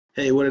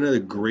Hey, what another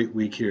great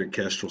week here at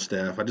Kestrel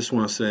staff. I just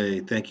want to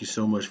say thank you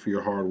so much for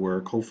your hard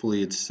work.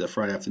 Hopefully, it's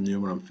Friday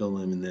afternoon when I'm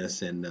filming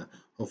this, and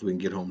hopefully, we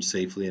can get home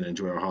safely and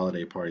enjoy our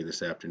holiday party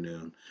this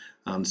afternoon.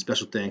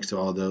 Special thanks to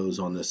all those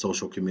on the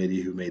social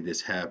committee who made this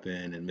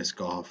happen, and Miss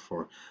Golf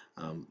for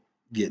um,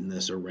 getting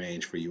this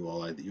arranged for you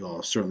all. You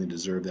all certainly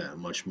deserve that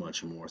and much,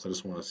 much more. So I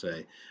just want to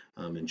say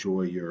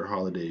enjoy your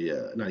holiday,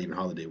 not even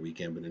holiday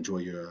weekend, but enjoy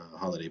your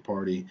holiday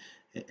party.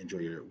 Enjoy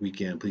your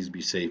weekend. Please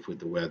be safe with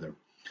the weather.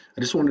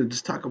 I just wanted to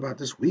just talk about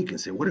this week and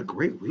say what a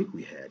great week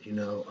we had.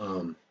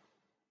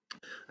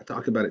 I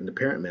talked about it in the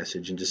parent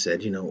message and just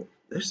said,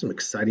 there's some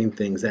exciting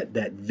things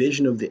that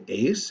vision of the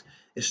ACE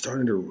is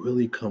starting to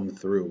really come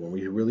through when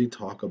we really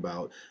talk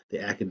about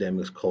the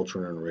academics,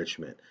 culture, and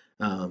enrichment.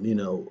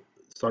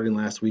 Starting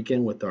last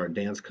weekend with our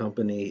dance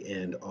company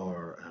and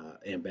our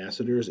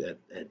ambassadors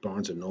at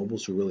Barnes and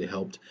Nobles who really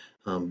helped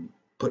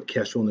put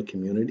Kestrel in the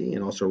community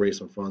and also raise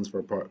some funds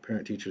for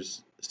Parent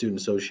Teachers Student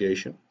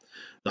Association.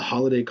 The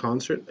holiday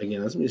concert,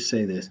 again, let me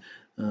say this.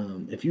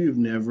 If you've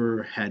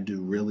never had to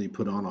really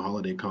put on a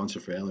holiday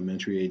concert for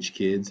elementary age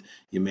kids,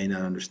 you may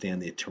not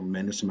understand the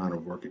tremendous amount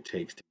of work it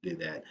takes to do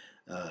that.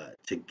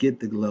 To get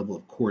the level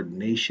of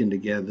coordination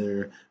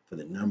together for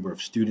the number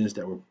of students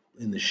that were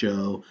in the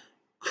show,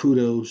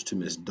 kudos to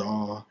Miss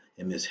Daw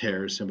and Miss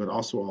Harrison, but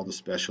also all the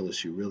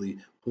specialists you really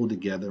pulled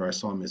together. I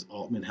saw Miss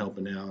Altman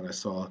helping out. I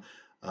saw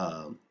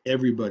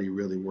everybody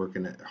really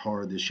working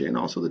hard this year, and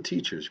also the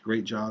teachers.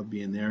 Great job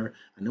being there.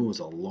 I know it was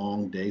a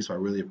long day, so I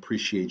really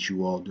appreciate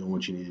you all doing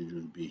what you need to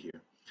do to be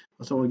here.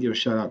 Also, I want to give a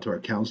shout out to our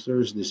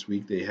counselors. This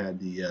week they had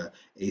the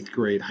eighth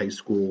grade high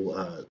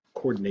school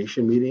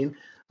coordination meeting,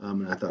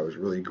 and I thought it was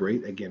really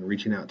great. Again,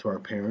 reaching out to our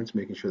parents,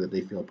 making sure that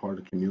they feel part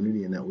of the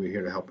community and that we're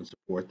here to help and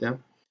support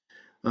them.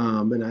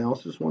 And I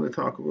also just want to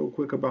talk real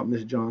quick about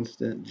Miss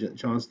Johnston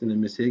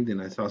and Miss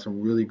Higdon. I saw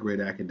some really great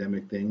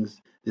academic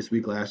things this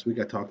week. Last week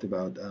I talked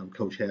about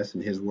Coach Hess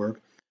and his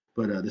work,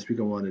 but this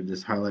week I wanted to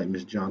just highlight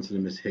Miss Johnson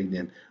and Miss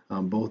Higdon,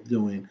 both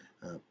doing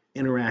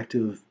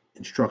interactive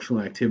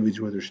instructional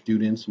activities with her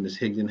students. Miss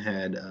Higdon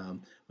had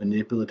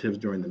manipulatives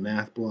during the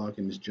math block,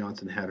 and Miss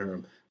Johnson had her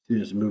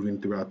students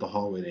moving throughout the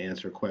hallway to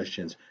answer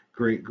questions.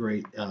 Great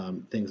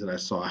things that I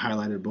saw. I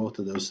highlighted both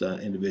of those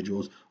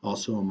individuals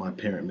also in my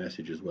parent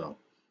message as well.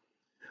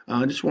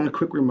 I just want a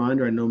quick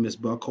reminder. I know Ms.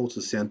 Buckholz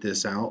has sent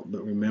this out,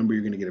 but remember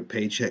you're going to get a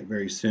paycheck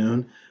very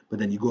soon. But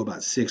then you go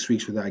about 6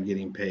 weeks without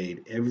getting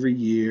paid. Every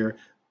year,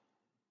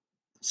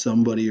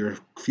 somebody or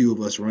a few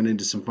of us run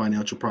into some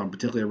financial problem,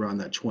 particularly around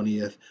that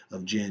 20th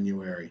of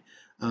January.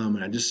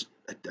 And I just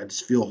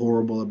feel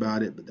horrible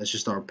about it, but that's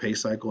just our pay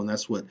cycle, and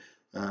that's what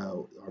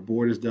our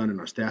board has done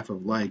and our staff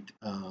have liked.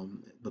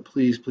 But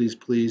please, please,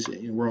 please,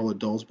 we're all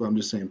adults, but I'm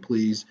just saying,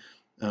 please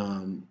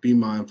be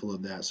mindful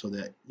of that so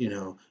that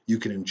you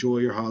can enjoy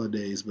your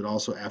holidays, but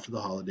also after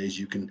the holidays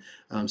you can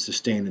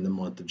sustain in the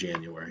month of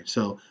January.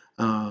 So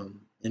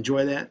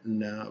enjoy that,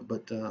 and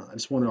but I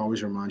just want to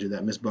always remind you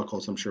that Miss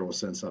Buckholz, I'm sure, will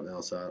send something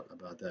else out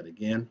about that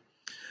again.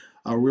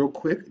 Real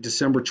quick,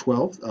 December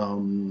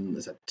 12th,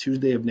 is that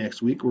Tuesday of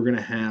next week, we're going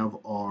to have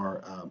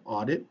our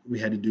audit we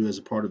had to do as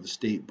a part of the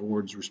state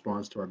board's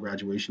response to our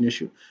graduation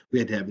issue. We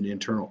had to have an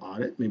internal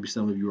audit. Maybe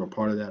some of you are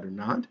part of that or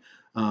not.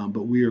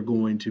 But we are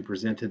going to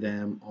present to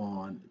them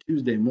on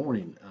Tuesday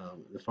morning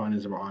the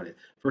findings of our audit.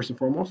 First and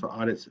foremost, our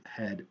audits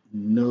had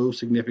no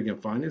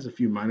significant findings, a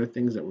few minor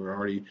things that we're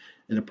already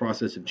in the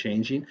process of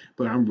changing.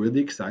 But I'm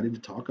really excited to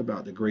talk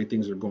about the great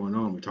things that are going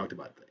on. We talked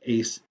about the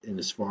ACE, and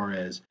as far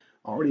as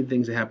already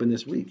things that happened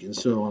this week. And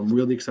so I'm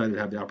really excited to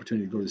have the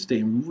opportunity to go to the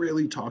state and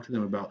really talk to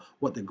them about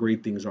what the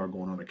great things are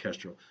going on at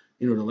Kestrel.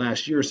 The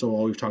last year or so,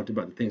 all we've talked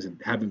about the things that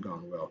haven't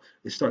gone well.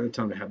 It's starting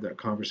time to have that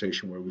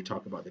conversation where we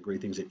talk about the great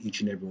things that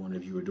each and every one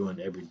of you are doing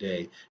every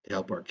day to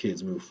help our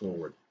kids move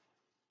forward.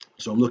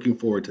 So I'm looking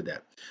forward to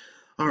that.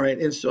 All right,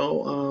 and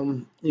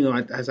so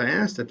as I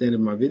asked at the end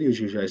of my videos,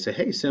 usually I say,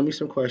 "Hey, send me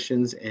some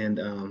questions and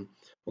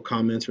or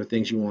comments or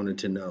things you wanted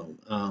to know."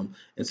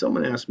 And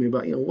someone asked me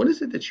about, what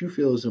is it that you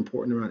feel is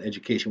important around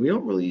education? We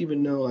don't really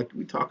even know. Like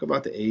we talk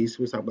about the ACE,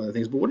 we talk about other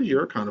things, but what is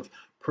your kind of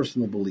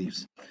personal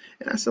beliefs?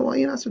 And I said, well,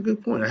 that's a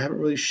good point. I haven't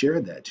really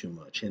shared that too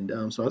much, and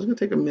so I was going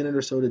to take a minute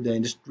or so today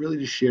and just really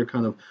just share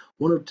kind of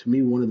one of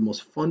the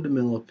most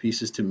fundamental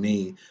pieces to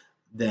me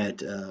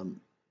that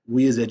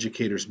we as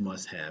educators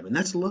must have, and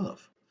that's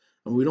love.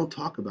 And we don't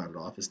talk about it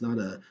often. It's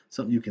not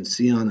something you can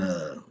see on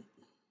a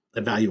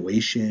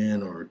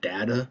evaluation or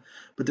data,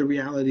 but the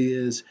reality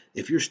is,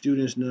 if your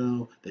students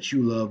know that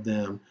you love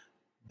them,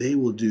 they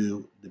will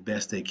do the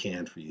best they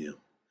can for you.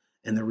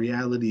 And the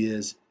reality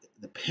is,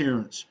 the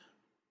parents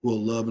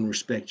will love and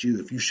respect you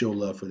if you show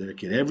love for their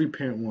kid. Every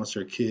parent wants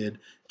their kid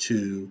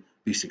to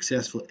be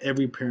successful.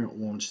 Every parent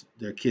wants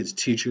their kid's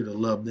teacher to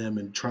love them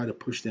and try to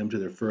push them to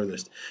their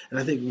furthest. And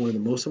I think one of the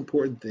most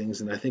important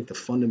things, and I think the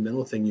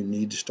fundamental thing you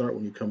need to start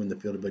when you come in the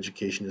field of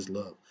education is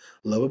love.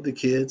 Love of the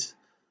kids,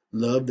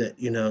 love that,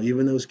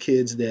 even those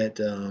kids that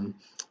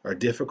are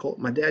difficult.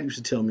 My dad used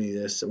to tell me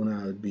this when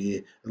I would be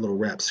a little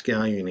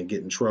rapscallion and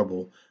get in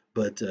trouble.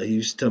 But he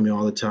used to tell me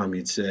all the time,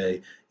 he'd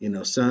say,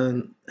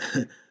 son,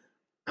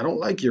 I don't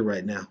like you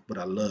right now, but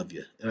I love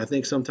you. And I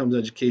think sometimes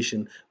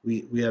education, we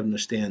have to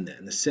understand that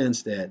in the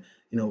sense that,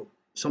 you know,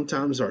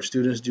 sometimes our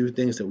students do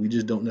things that we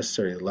just don't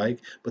necessarily like,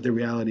 but the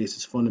reality is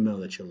it's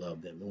fundamental that you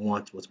love them and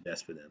want what's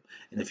best for them.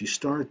 And if you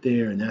start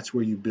there and that's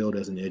where you build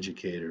as an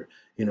educator,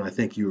 you know, I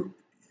think you're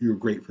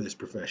great for this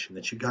profession,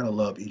 that you got to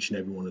love each and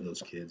every one of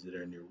those kids that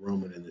are in your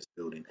room and in this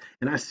building.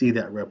 And I see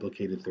that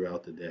replicated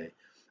throughout the day.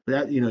 But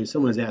that, you know,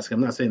 someone's asking,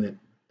 I'm not saying that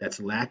that's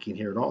lacking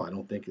here at all. I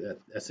don't think that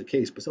that's the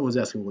case. But someone's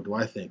asking, what do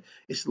I think?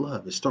 It's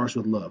love. It starts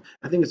with love.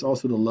 I think it's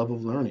also the love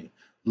of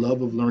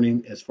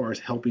learning as far as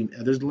helping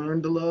others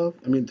learn to love.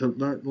 I mean, to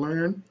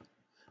learn,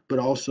 but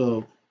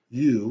also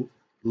you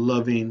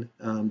loving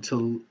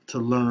to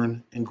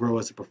learn and grow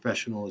as a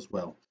professional as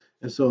well.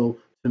 And so,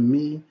 to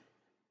me,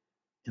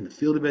 in the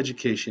field of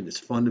education, it's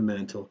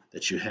fundamental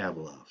that you have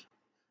love.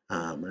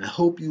 And I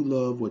hope you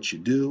love what you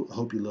do. I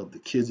hope you love the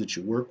kids that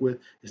you work with.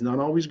 It's not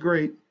always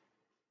great,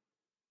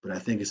 but I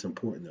think it's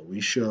important that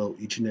we show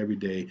each and every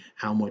day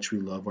how much we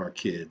love our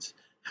kids,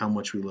 how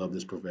much we love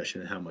this profession,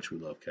 and how much we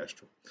love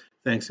Kestrel.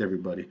 Thanks,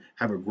 everybody.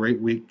 Have a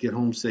great week. Get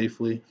home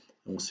safely, and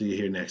we'll see you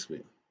here next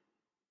week.